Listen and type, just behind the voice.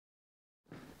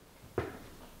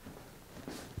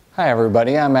Hi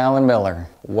everybody, I'm Alan Miller.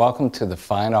 Welcome to the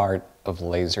fine art of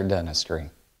laser dentistry.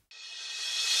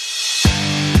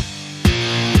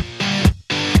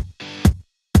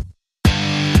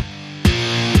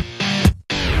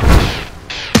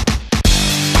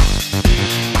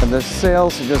 The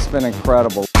sales have just been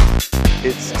incredible.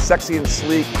 It's sexy and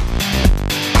sleek.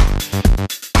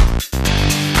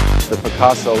 The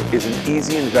Picasso is an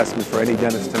easy investment for any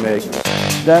dentist to make.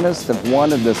 Dentists have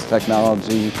wanted this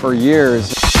technology for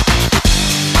years.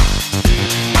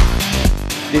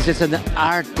 This is an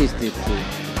artistic tool.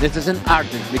 This is an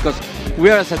artist because we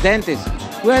are as a dentist,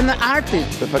 we're an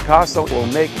artist. The Picasso will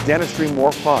make dentistry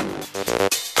more fun.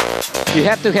 You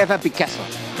have to have a Picasso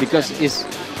because it's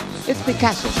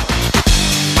Picasso.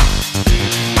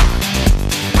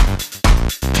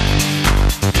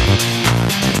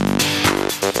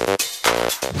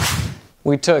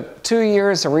 We took 2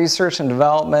 years of research and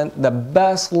development, the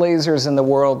best lasers in the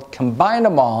world, combined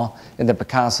them all in the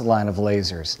Picasso line of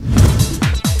lasers.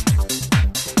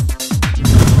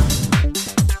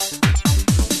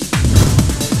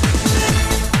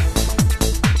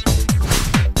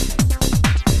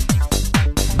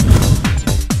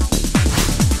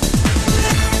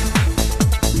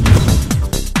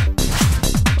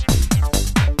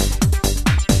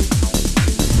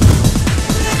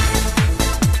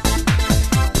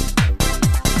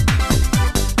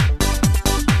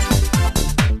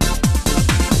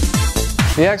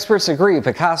 The experts agree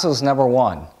Picasso's number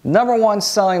one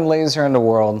selling laser in the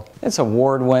world. It's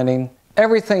award-winning,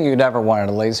 everything you'd ever want in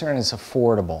a laser, and it's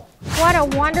affordable. What a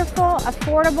wonderful,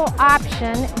 affordable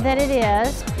option that it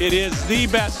is. It is the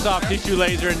best soft tissue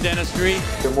laser in dentistry.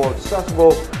 They're more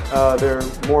accessible, they're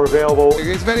more available.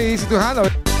 It's very easy to handle.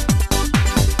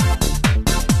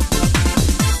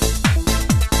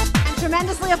 And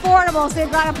tremendously affordable, so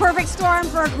you've got a perfect storm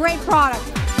for a great product.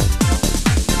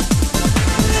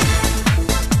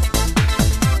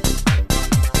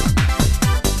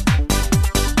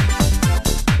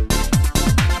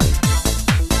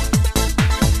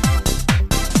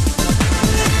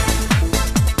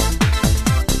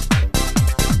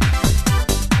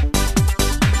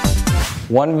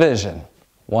 One vision,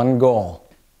 one goal.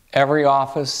 Every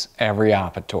office, every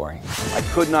operatory. I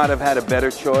could not have had a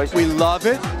better choice. We love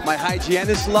it, my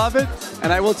hygienists love it,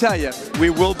 and I will tell you, we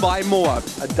will buy more.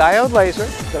 A diode laser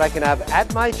that I can have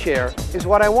at my chair is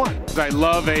what I want. I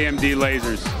love AMD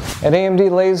lasers. At AMD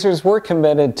Lasers, we're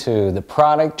committed to the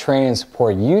product, training, and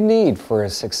support you need for a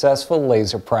successful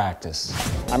laser practice.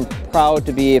 I'm proud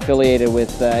to be affiliated with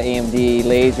AMD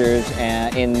Lasers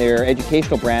in their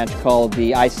educational branch called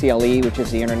the ICLE, which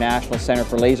is the International Center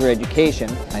for Laser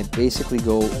Education. I basically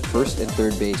go first and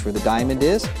third base where the diamond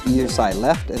is, either side,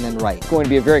 left and then right. It's going to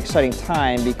be a very exciting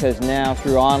time because now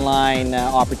through online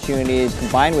opportunities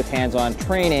combined with hands-on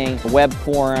training, web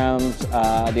forums,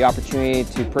 the opportunity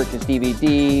to purchase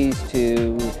DVDs,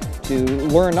 to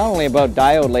learn not only about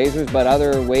diode lasers but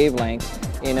other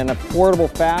wavelengths in an affordable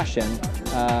fashion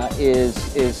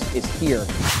is here.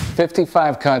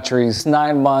 55 countries,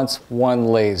 9 months, one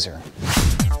laser.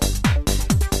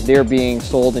 They're being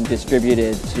sold and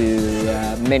distributed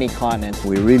to many continents.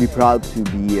 We're really proud to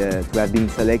have been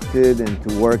selected and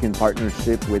to work in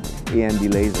partnership with AMD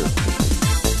Lasers.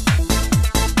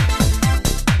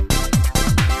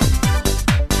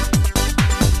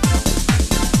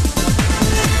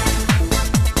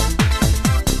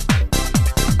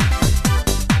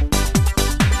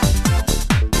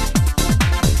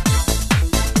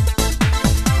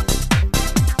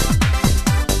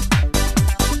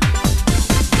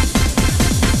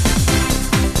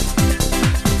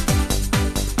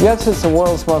 Yes, it's the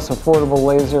world's most affordable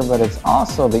laser, but it's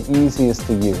also the easiest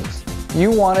to use.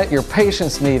 You want it, your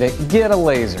patients need it, get a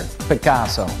laser.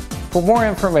 Picasso. For more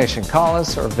information, call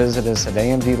us or visit us at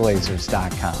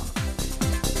amdlasers.com.